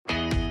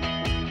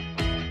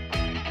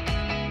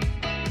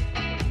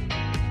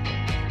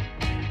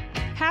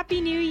Happy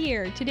New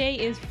Year! Today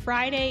is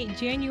Friday,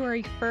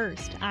 January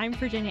 1st. I'm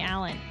Virginia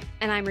Allen.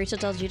 And I'm Rachel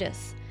Del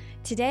Giudice.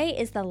 Today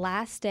is the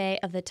last day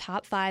of the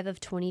top 5 of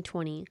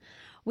 2020.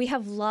 We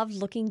have loved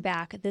looking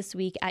back this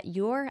week at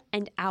your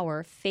and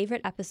our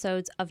favorite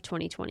episodes of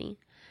 2020.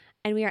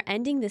 And we are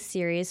ending this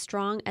series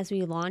strong as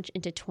we launch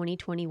into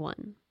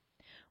 2021.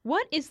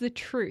 What is the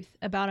truth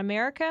about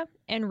America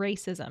and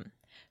racism?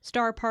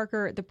 Star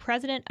Parker, the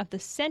president of the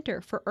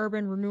Center for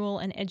Urban Renewal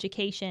and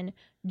Education,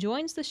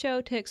 joins the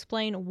show to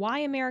explain why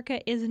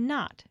America is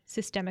not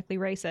systemically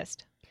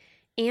racist.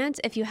 And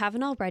if you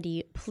haven't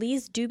already,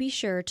 please do be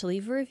sure to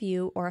leave a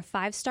review or a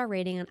 5-star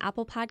rating on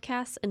Apple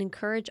Podcasts and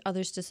encourage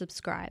others to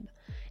subscribe.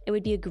 It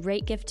would be a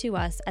great gift to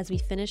us as we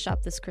finish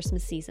up this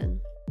Christmas season.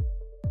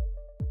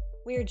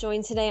 We are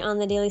joined today on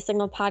the Daily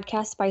Signal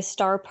podcast by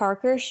Star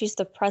Parker. She's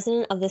the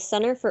president of the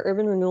Center for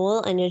Urban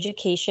Renewal and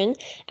Education,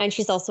 and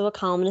she's also a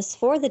columnist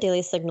for the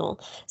Daily Signal.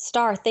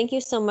 Star, thank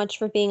you so much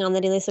for being on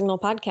the Daily Signal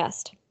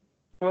podcast.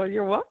 Well,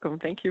 you're welcome.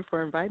 Thank you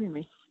for inviting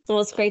me. Well,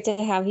 it's great to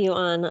have you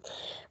on.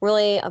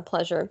 Really a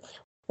pleasure.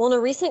 Well, in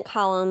a recent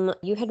column,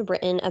 you had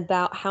written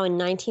about how in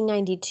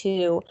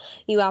 1992,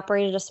 you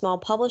operated a small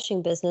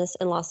publishing business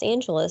in Los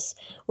Angeles,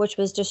 which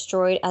was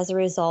destroyed as a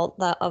result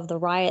of the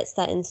riots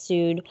that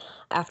ensued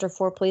after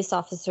 4 police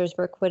officers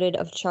were acquitted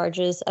of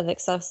charges of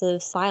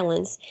excessive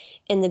violence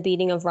in the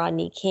beating of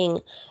Rodney King.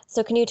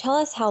 So can you tell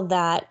us how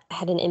that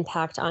had an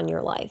impact on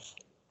your life?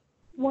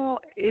 Well,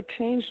 it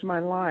changed my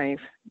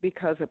life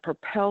because it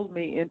propelled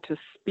me into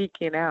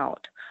speaking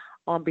out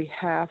on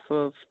behalf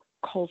of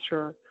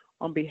culture,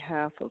 on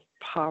behalf of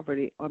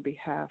poverty, on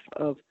behalf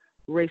of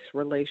race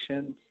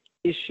relations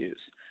issues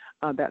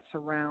that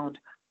surround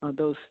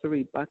those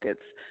 3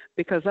 buckets.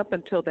 Because up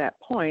until that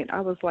point,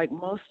 I was like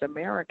most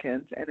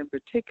Americans, and in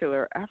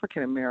particular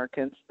African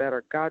Americans that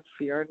are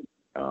God-fearing,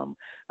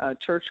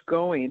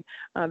 church-going,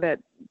 that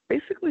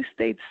basically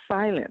stayed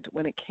silent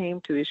when it came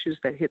to issues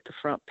that hit the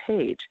front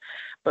page.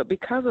 But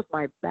because of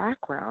my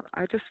background,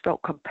 I just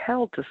felt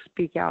compelled to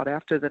speak out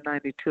after the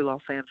 92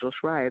 Los Angeles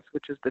riots,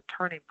 which is the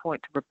turning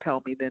point to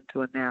propel me then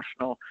to a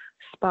national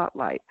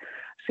spotlight.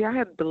 See, I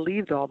hadn't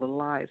believed all the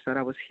lies that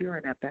I was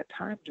hearing at that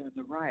time during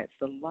the riots,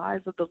 the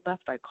lies of the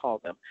left, I call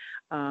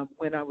them,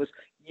 when I was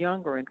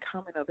younger and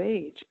coming of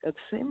age. It's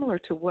similar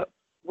to what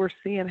we're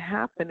seeing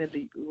happen in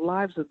the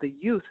lives of the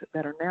youth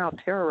that are now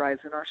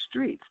terrorizing our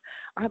streets.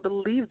 I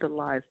believed the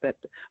lies that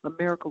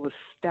America was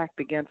stacked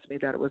against me,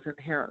 that it was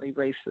inherently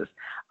racist.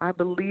 I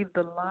believed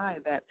the lie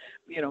that,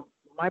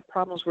 my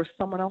problems were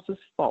someone else's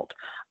fault.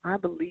 I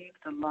believed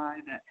the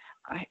lie that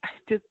I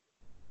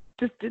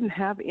just didn't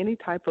have any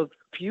type of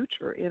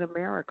future in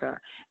America.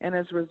 And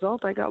as a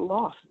result, I got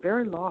lost,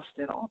 very lost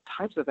in all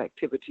types of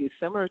activities,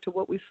 similar to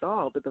what we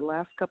saw over the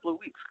last couple of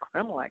weeks: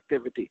 criminal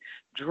activity,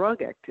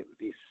 drug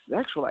activity,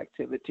 sexual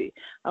activity.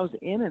 I was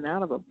in and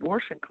out of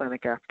abortion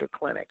clinic after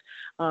clinic.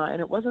 And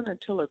it wasn't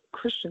until a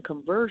Christian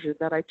conversion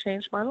that I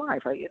changed my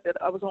life.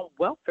 I was on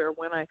welfare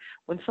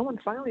when someone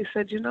finally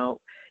said, you don't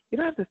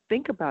have to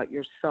think about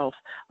yourself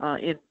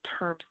in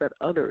terms that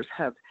others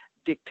have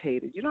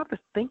dictated. You don't have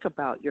to think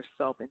about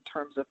yourself in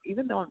terms of,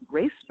 even though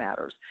race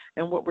matters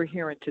and what we're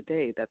hearing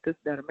today, that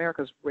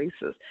America's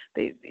racist.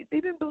 They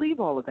didn't believe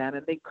all of that,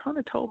 and they kind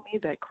of told me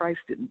that Christ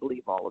didn't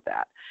believe all of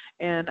that.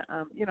 And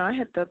I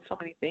had done so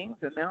many things,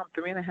 and now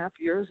I'm 3.5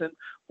 years in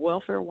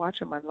welfare,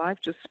 watching my life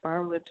just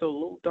spiral into a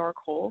little dark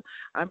hole.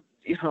 I'm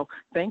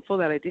thankful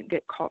that I didn't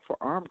get caught for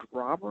armed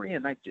robbery,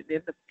 and I did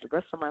end the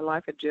rest of my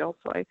life in jail.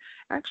 So I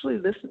actually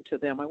listened to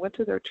them. I went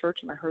to their church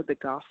and I heard the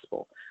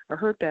gospel. I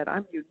heard that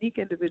I'm a unique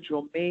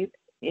individual made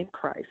in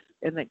Christ,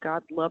 and that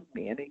God loved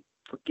me and He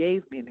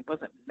forgave me and He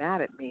wasn't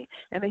mad at me,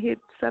 and that He had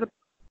set a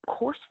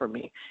course for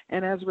me.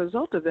 And as a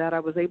result of that, I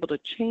was able to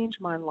change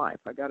my life.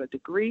 I got a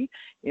degree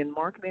in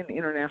marketing and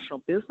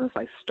international business.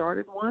 I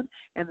started one,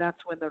 and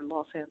that's when the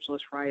Los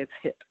Angeles riots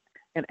hit.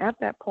 And at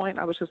that point,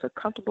 I was just a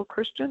comfortable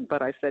Christian,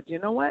 but I said, you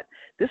know what?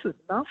 This is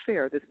not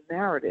fair, this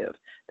narrative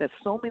that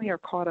so many are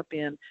caught up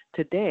in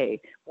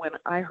today, when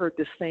I heard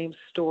the same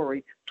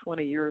story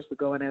 20 years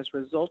ago. And as a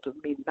result of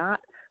me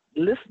not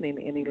listening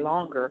any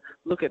longer,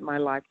 look at my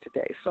life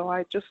today. So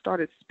I just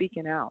started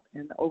speaking out.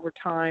 And over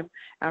time,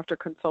 after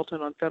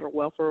consulting on federal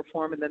welfare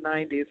reform in the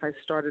 90s, I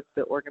started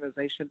the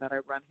organization that I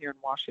run here in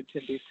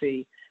Washington,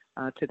 D.C.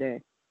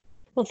 Today.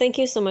 Well, thank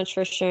you so much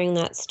for sharing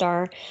that,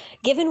 Star.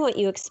 Given what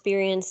you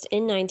experienced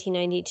in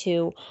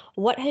 1992,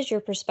 what has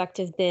your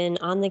perspective been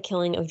on the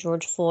killing of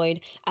George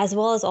Floyd, as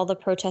well as all the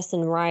protests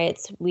and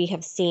riots we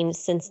have seen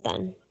since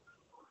then?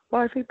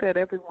 Well, I think that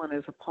everyone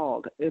is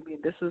appalled. I mean,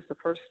 this is the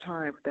first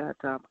time that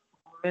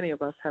many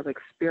of us have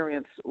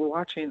experienced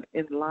watching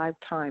in live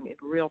time, in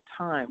real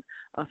time,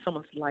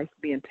 someone's life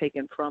being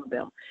taken from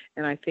them.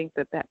 And I think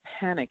that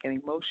panic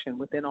and emotion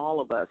within all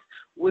of us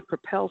would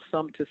propel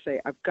some to say,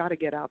 I've got to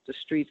get out the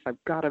streets,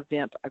 I've got to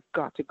vent, I've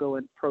got to go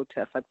and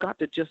protest, I've got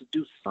to just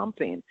do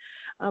something.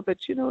 But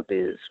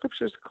the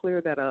scripture is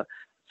clear that a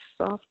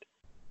soft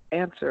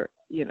answer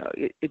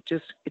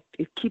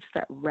it keeps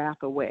that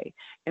wrath away.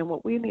 And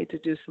what we need to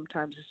do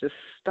sometimes is just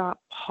stop,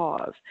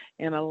 pause,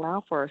 and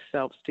allow for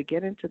ourselves to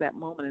get into that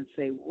moment and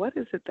say, what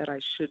is it that I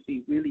should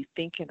be really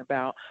thinking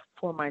about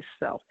for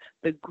myself?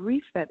 The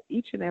grief that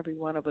each and every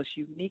one of us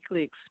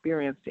uniquely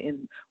experienced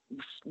in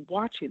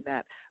watching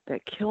that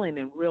killing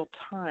in real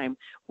time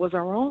was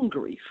our own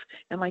grief.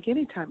 And like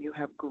any time you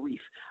have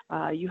grief,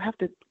 you have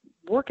to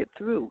work it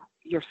through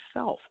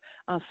yourself.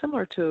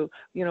 Similar to,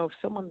 if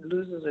someone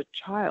loses a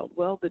child,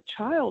 well, the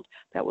child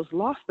that was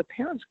lost, the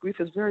parent's grief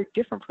is very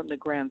different from the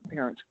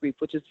grandparent's grief,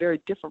 which is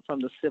very different from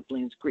the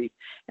sibling's grief.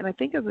 And I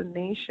think as a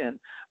nation,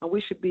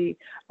 we should be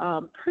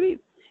pretty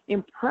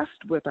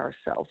impressed with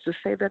ourselves to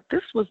say that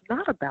this was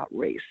not about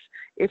race.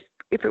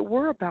 If it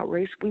were about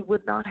race, we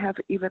would not have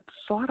even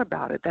thought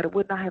about it, that it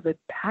would not have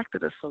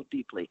impacted us so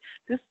deeply.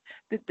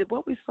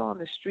 What we saw in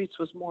the streets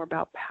was more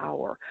about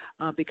power,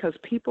 because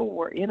people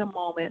were in a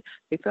moment.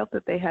 They felt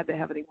that they had to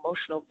have an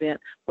emotional vent.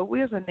 But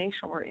we as a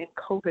nation were in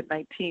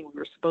COVID-19. We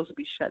were supposed to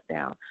be shut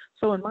down.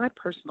 So in my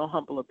personal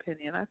humble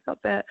opinion, I felt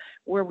that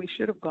where we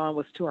should have gone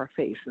was to our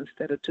face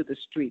instead of to the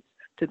streets,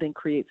 to then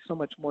create so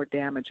much more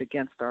damage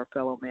against our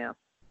fellow man.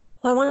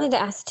 Well, I wanted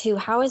to ask too,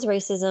 how is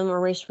racism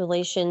or race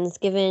relations,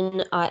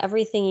 given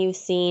everything you've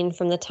seen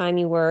from the time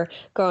you were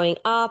growing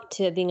up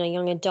to being a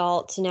young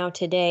adult to now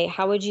today,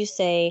 how would you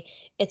say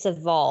it's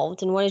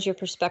evolved? And what is your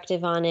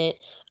perspective on it,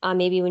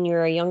 maybe when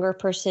you're a younger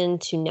person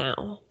to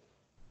now?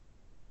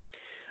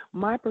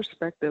 My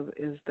perspective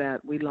is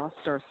that we lost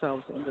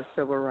ourselves in the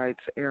Civil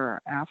Rights era.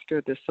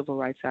 After the Civil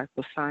Rights Act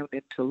was signed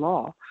into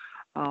law,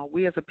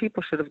 we as a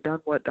people should have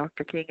done what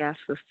Dr. King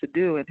asked us to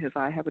do in his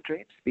I Have a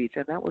Dream speech,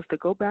 and that was to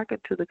go back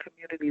into the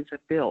communities and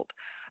build.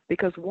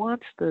 Because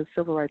once the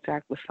Civil Rights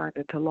Act was signed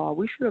into law,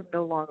 we should have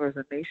no longer as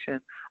a nation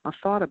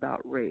thought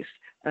about race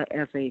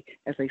as a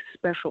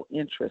special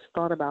interest,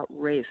 thought about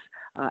race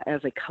as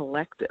a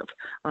collective.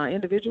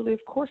 Individually,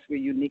 of course, we're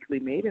uniquely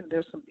made, and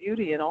there's some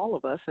beauty in all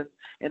of us,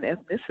 and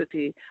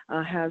ethnicity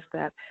has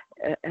that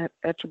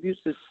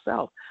attributes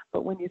itself.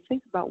 But when you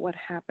think about what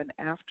happened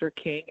after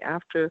King,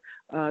 after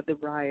the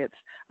riots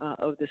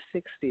of the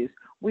 60s,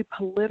 we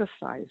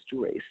politicized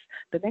race.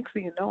 The next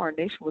thing you know, our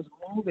nation was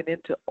moving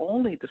into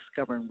only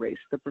discovering race.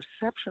 The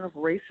perception of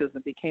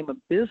racism became a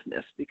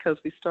business because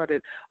we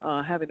started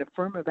having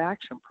affirmative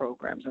action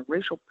programs and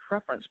racial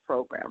preference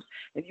programs.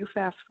 And you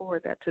fast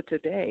forward that to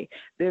today,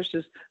 there's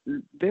just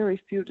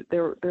very few.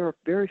 There are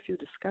very few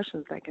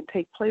discussions that can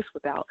take place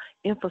without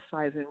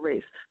emphasizing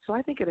race. So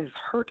I think it has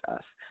hurt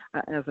us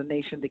as a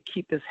nation to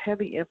keep this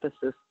heavy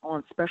emphasis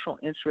on special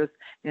interests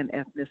and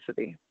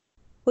ethnicity.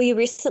 Well, you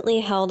recently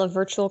held a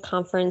virtual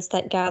conference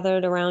that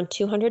gathered around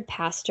 200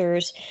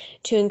 pastors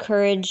to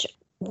encourage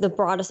the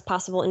broadest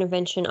possible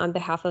intervention on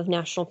behalf of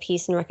national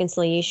peace and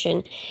reconciliation.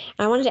 And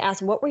I wanted to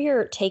ask, what were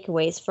your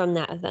takeaways from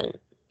that event?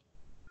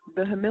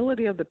 The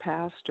humility of the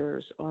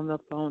pastors on the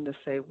phone to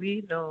say,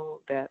 we know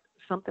that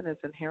something is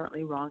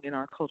inherently wrong in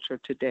our culture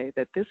today,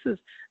 that this is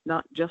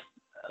not just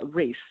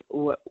race,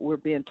 what we're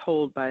being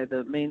told by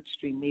the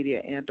mainstream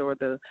media and or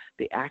the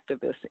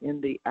activists in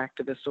the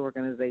activist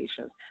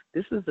organizations.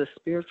 This is a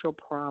spiritual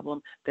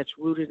problem that's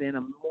rooted in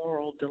a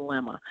moral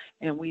dilemma,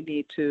 and we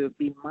need to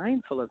be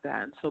mindful of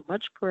that. And so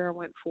much prayer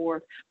went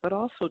forth, but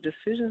also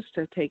decisions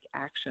to take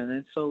action.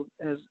 And so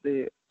as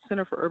the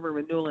Center for Urban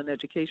Renewal and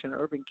Education,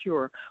 Urban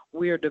Cure,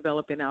 we are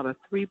developing out a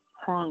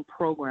three-pronged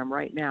program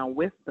right now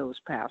with those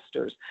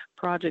pastors,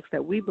 projects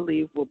that we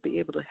believe will be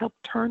able to help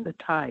turn the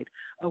tide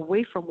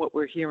away from what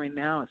we're hearing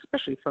now,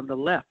 especially from the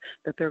left,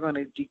 that they're going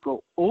to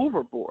go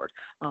overboard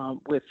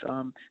with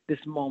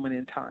this moment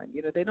in time.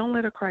 They don't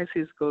let a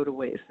crisis go to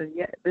waste, and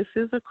yet this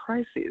is a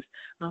crisis.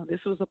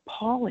 This was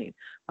appalling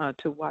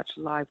to watch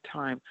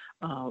lifetime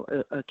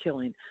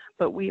killing.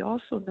 But we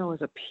also know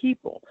as a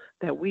people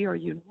that we are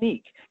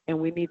unique, and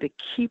we need to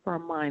keep our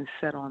minds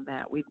set on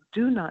that. We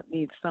do not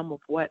need some of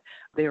what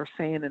they are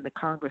saying in the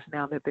Congress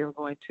now, that they're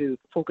going to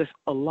focus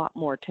a lot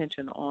more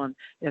attention on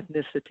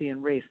ethnicity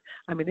and race.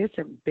 I mean, it's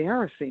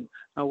embarrassing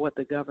what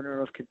the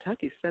governor of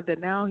Kentucky said, that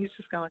now he's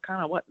just going to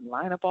kind of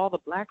line up all the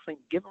blacks and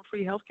give them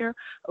free health care?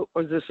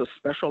 Or is this a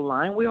special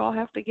line we all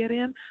have to get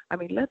in? I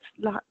mean, let's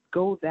not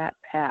go that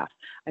path.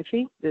 I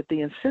think that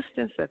the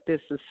insistence that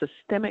this is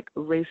systemic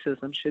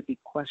racism should be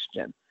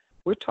questioned.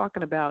 We're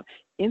talking about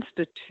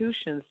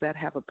institutions that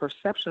have a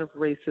perception of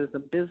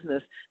racism,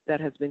 business that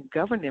has been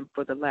governing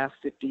for the last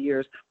 50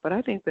 years. But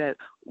I think that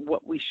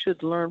what we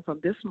should learn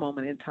from this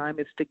moment in time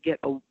is to get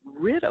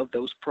rid of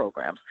those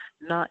programs,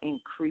 not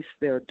increase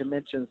their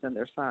dimensions and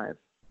their size.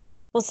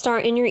 Well, Star,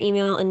 in your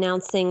email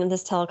announcing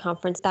this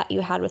teleconference that you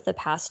had with the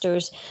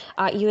pastors,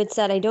 you had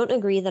said, I don't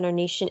agree that our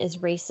nation is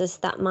racist.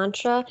 That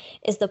mantra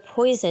is the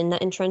poison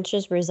that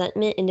entrenches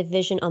resentment and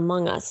division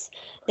among us.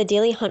 The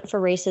daily hunt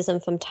for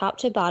racism from top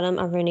to bottom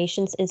of our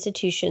nation's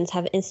institutions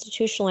have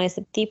institutionalized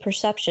the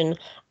perception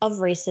of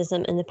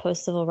racism in the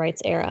post-civil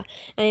rights era.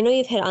 And I know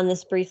you've hit on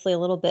this briefly a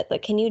little bit,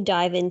 but can you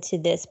dive into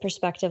this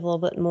perspective a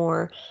little bit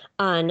more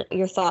on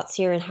your thoughts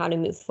here and how to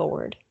move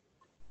forward?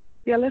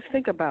 Yeah, let's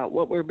think about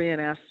what we're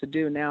being asked to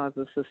do now as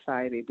a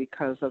society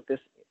because of this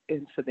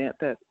incident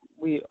that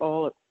we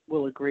all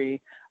will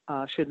agree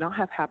should not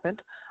have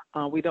happened.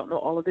 We don't know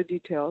all of the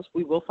details.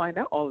 We will find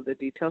out all of the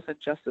details, and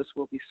justice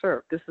will be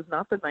served. This is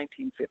not the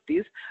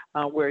 1950s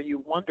where you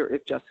wonder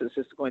if justice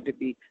is going to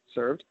be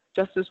served.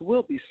 Justice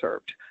will be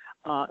served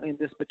in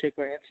this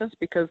particular instance,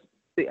 because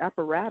the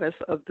apparatus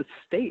of the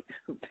state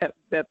that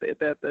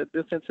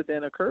this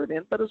incident occurred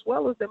in, but as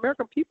well as the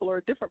American people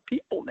are different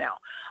people now.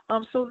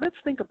 So let's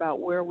think about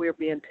where we're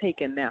being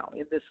taken now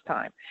in this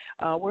time.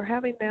 We're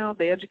having now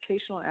the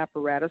educational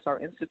apparatus, our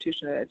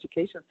institution of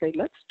education, say,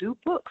 let's do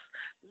books.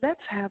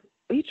 Let's have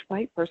each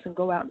white person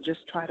go out and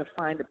just try to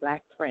find a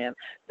black friend.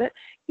 That,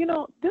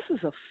 this is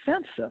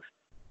offensive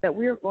that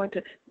we are going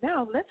to,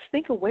 now let's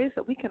think of ways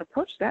that we can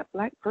approach that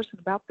black person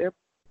about their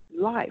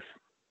life.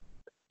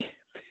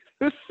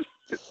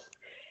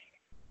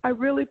 I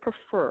really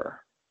prefer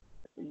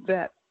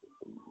that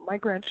my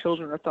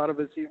grandchildren are thought of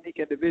as unique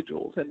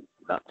individuals and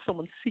not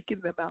someone seeking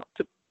them out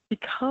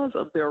because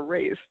of their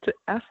race, to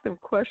ask them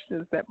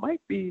questions that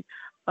might be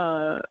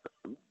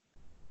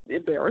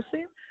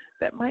embarrassing,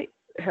 that might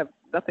have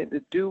nothing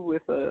to do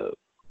with a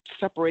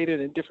separated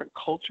and different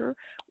culture.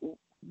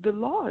 The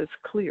law is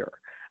clear.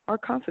 Our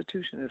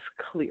Constitution is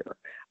clear.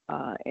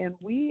 And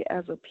we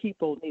as a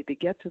people need to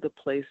get to the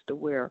place to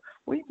where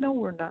we know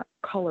we're not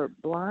color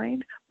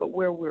blind, but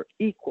where we're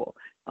equal.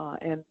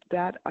 And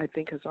that, I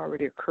think, has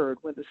already occurred.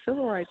 When the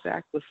Civil Rights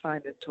Act was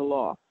signed into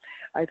law,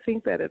 I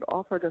think that it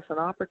offered us an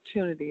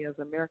opportunity as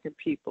American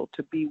people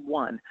to be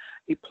one,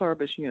 a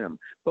pluribus unum.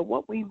 But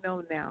what we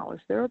know now is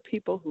there are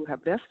people who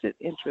have vested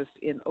interest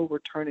in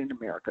overturning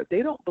America.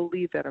 They don't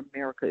believe that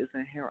America is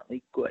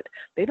inherently good.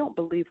 They don't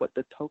believe what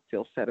de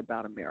Tocqueville said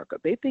about America.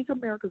 They think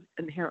America is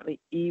inherently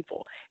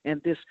evil.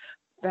 And this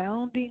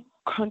founding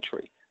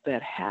country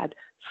that had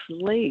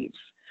slaves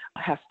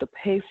has to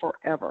pay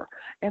forever.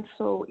 And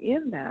so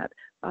in that,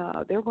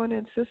 they're going to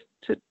insist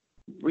to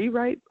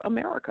rewrite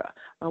America.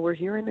 We're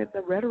hearing in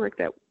the rhetoric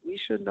that we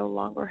should no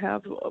longer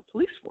have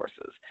police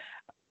forces.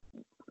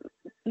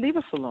 Leave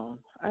us alone.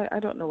 I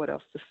don't know what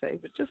else to say,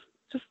 but just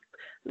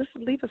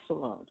leave us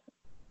alone.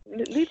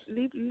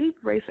 Leave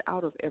race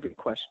out of every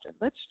question.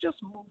 Let's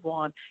just move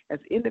on as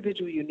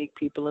individual, unique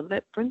people, and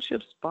let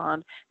friendships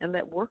bond and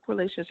let work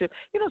relationships.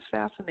 It's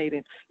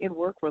fascinating in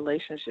work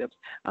relationships.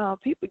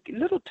 People,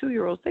 little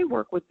 2-year-olds, they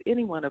work with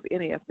anyone of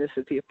any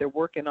ethnicity if they're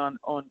working on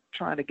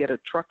trying to get a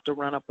truck to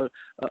run up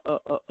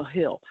a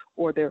hill,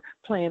 or they're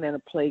playing in a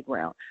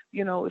playground.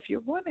 If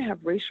you're going to have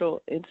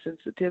racial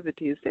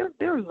insensitivities,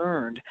 they're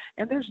learned,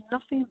 and there's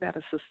nothing that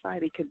a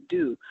society can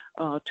do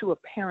to a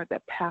parent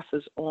that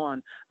passes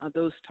on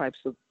those types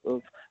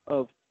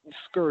of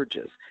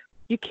scourges.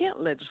 You can't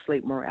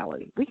legislate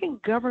morality. We can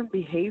govern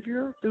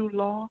behavior through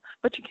law,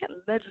 but you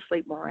can't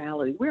legislate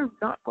morality. We're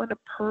not going to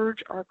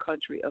purge our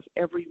country of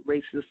every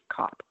racist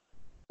cop.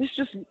 It's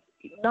just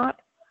not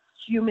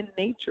human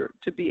nature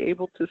to be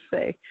able to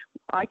say,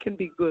 I can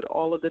be good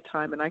all of the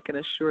time and I can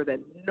assure that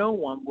no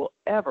one will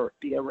ever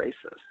be a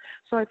racist.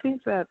 So I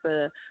think that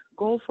the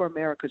goal for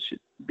America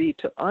should be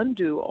to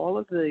undo all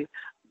of the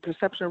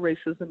perception of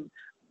racism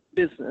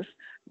business,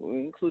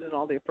 including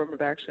all the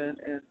affirmative action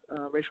and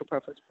racial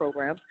preference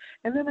programs.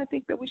 And then I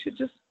think that we should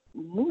just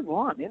move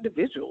on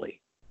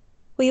individually.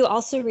 Well, you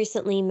also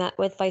recently met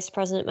with Vice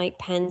President Mike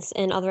Pence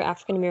and other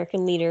African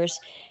American leaders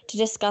to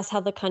discuss how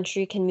the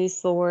country can move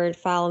forward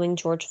following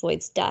George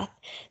Floyd's death.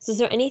 So is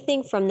there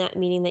anything from that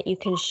meeting that you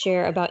can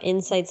share about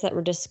insights that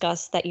were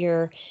discussed that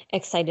you're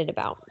excited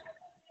about?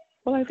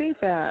 Well, I think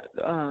that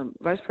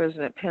Vice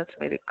President Pence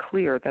made it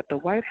clear that the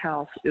White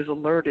House is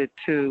alerted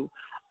to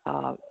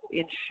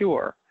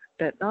ensure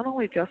that not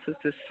only justice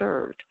is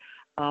served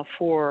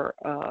for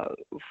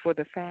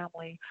the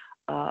family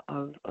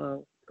of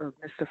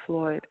Mr.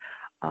 Floyd,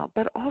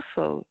 but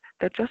also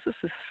that justice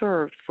is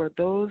served for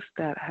those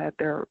that had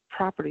their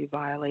property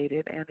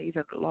violated and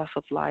even loss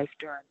of life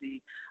during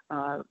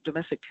the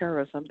domestic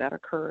terrorism that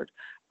occurred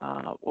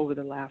over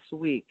the last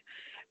week.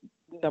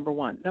 Number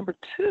one. Number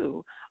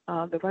two,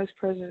 the Vice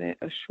President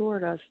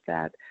assured us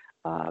that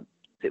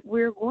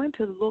we're going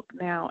to look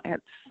now at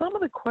some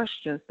of the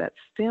questions that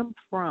stem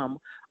from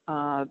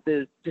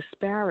the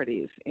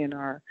disparities in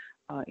our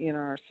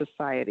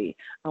society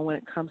when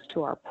it comes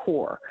to our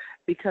poor,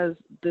 because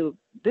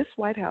this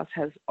White House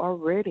has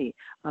already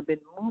been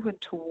moving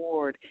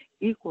toward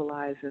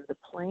equalizing the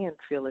playing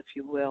field, if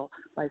you will,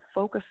 by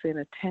focusing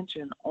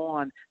attention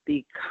on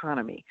the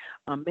economy,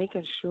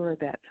 making sure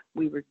that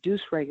we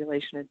reduce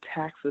regulation and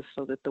taxes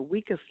so that the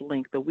weakest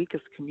link, the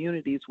weakest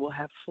communities will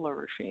have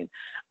flourishing.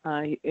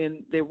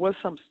 And there was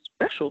some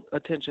special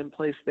attention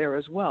placed there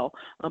as well,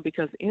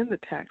 because in the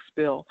tax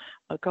bill,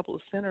 a couple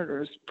of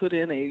senators put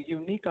in a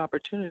unique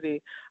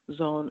opportunity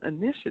zone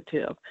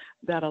initiative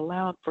that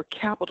allowed for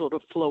capital to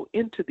flow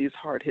into these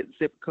hard-hit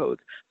zip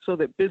codes so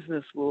that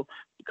business will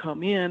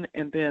come in,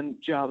 and then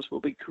jobs will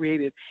be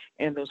created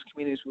and those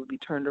communities will be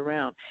turned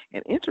around.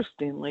 And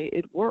interestingly,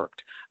 it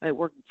worked. It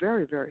worked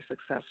very, very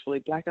successfully.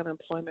 Black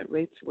unemployment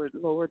rates were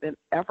lower than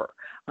ever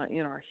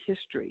in our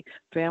history.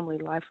 Family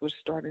life was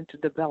starting to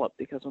develop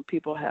because when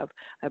people have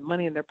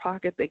money in their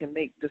pocket, they can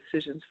make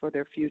decisions for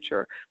their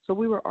future. So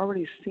we were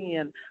already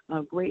seeing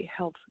great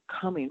help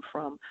coming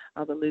from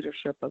the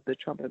leadership of the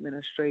Trump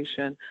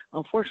administration.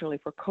 Unfortunately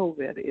for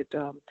COVID,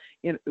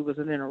 it was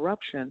an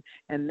interruption,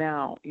 and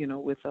now,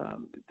 with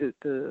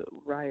the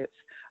riots,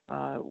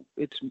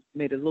 it's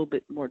made it a little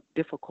bit more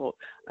difficult,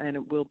 and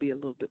it will be a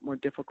little bit more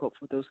difficult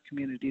for those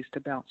communities to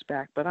bounce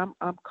back. But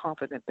I'm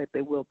confident that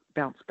they will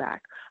bounce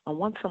back. And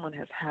once someone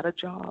has had a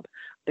job,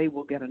 they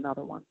will get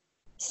another one.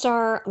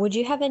 Star, would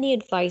you have any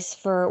advice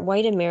for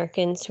white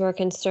Americans who are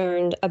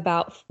concerned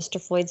about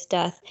Mr. Floyd's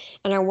death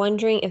and are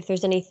wondering if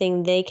there's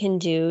anything they can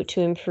do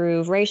to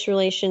improve race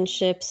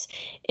relationships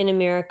in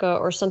America,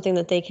 or something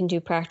that they can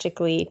do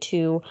practically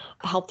to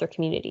help their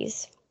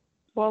communities?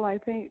 Well, I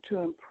think to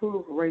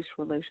improve race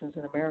relations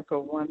in America,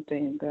 one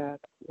thing that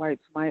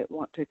whites might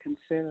want to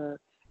consider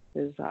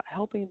is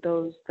helping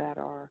those that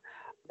are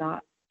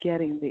not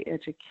getting the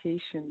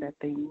education that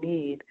they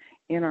need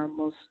in our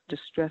most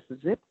distressed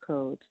zip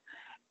codes.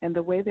 And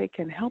the way they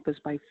can help is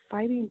by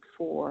fighting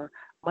for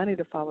money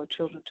to follow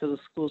children to the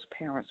schools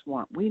parents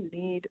want. We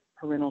need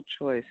parental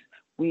choice.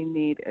 We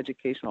need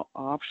educational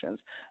options.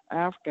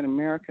 African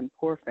American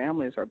poor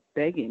families are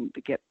begging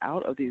to get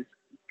out of these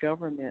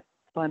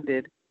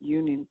government-funded,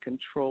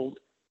 union-controlled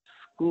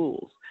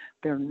schools.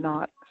 They're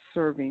not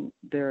serving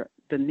the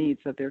needs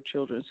of their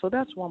children. So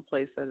that's one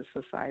place that a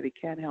society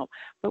can help.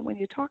 But when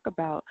you talk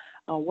about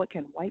what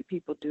can white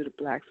people do to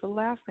blacks, the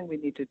last thing we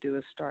need to do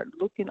is start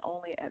looking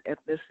only at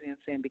ethnicity and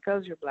saying,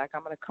 because you're black,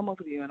 I'm going to come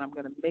over to you and I'm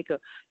going to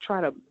try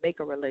to make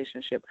a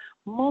relationship.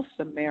 Most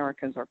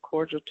Americans are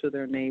cordial to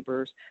their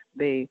neighbors.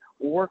 They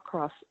work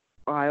across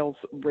aisles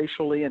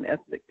racially and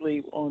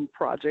ethnically on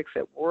projects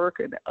at work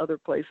and other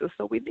places.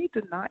 So we need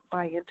to not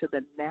buy into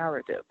the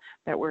narrative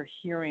that we're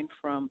hearing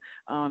from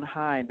on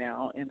high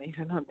now, and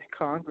even on the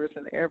Congress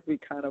and every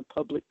kind of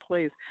public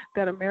place,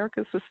 that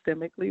America is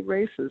systemically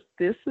racist.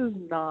 This is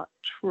not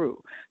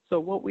true. So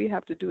what we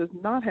have to do is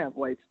not have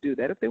whites do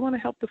that. If they want to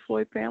help the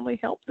Floyd family,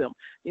 help them.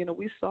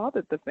 We saw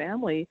that the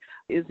family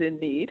is in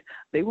need.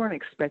 They weren't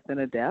expecting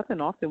a death,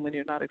 and often when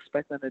you're not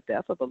expecting the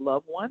death of a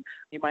loved one,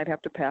 you might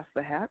have to pass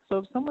the hat. So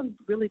if someone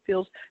really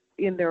feels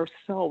in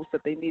themselves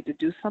that they need to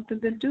do something,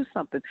 then do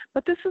something.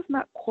 But this is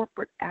not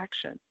corporate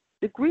action.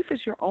 The grief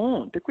is your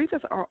own. The grief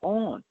is our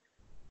own.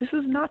 This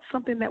is not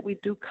something that we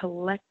do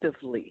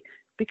collectively,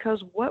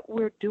 because what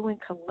we're doing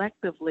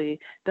collectively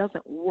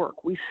doesn't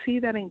work. We see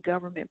that in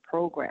government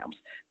programs.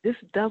 This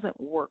doesn't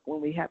work when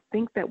we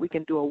think that we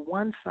can do a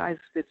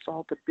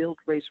one-size-fits-all to build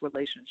race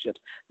relationships.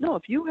 No,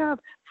 if you have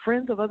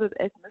friends of other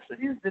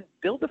ethnicities, then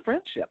build a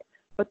friendship.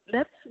 But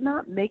let's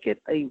not make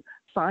it a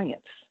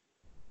science.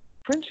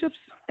 Friendships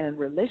and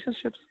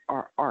relationships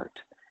are art,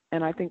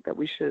 and I think that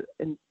we should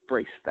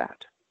embrace that.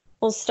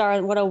 Well,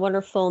 Star, what a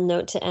wonderful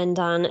note to end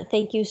on.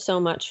 Thank you so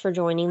much for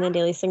joining the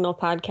Daily Signal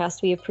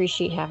podcast. We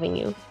appreciate having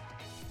you.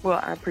 Well,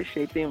 I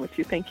appreciate being with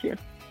you. Thank you.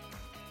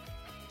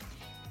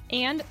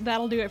 And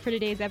that'll do it for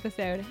today's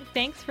episode.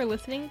 Thanks for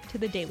listening to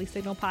the Daily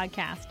Signal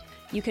podcast.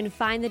 You can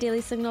find the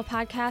Daily Signal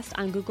podcast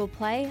on Google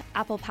Play,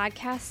 Apple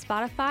Podcasts,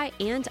 Spotify,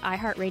 and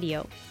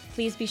iHeartRadio.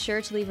 Please be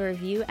sure to leave a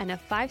review and a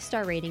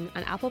 5-star rating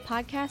on Apple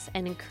Podcasts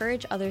and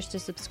encourage others to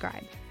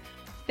subscribe.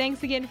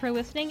 Thanks again for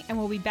listening, and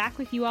we'll be back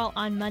with you all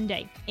on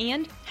Monday.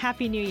 And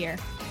Happy New Year.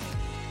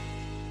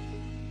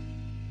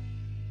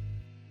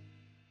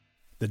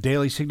 The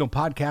Daily Signal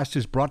podcast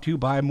is brought to you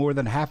by more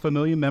than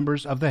 500,000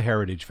 members of the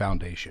Heritage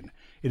Foundation.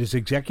 It is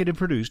executive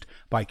produced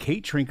by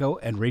Kate Trinko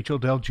and Rachel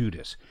Del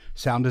Giudice.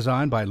 Sound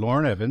design by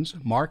Lauren Evans,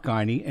 Mark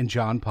Guiney, and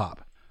John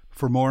Popp.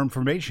 For more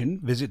information,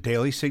 visit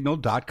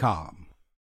dailysignal.com.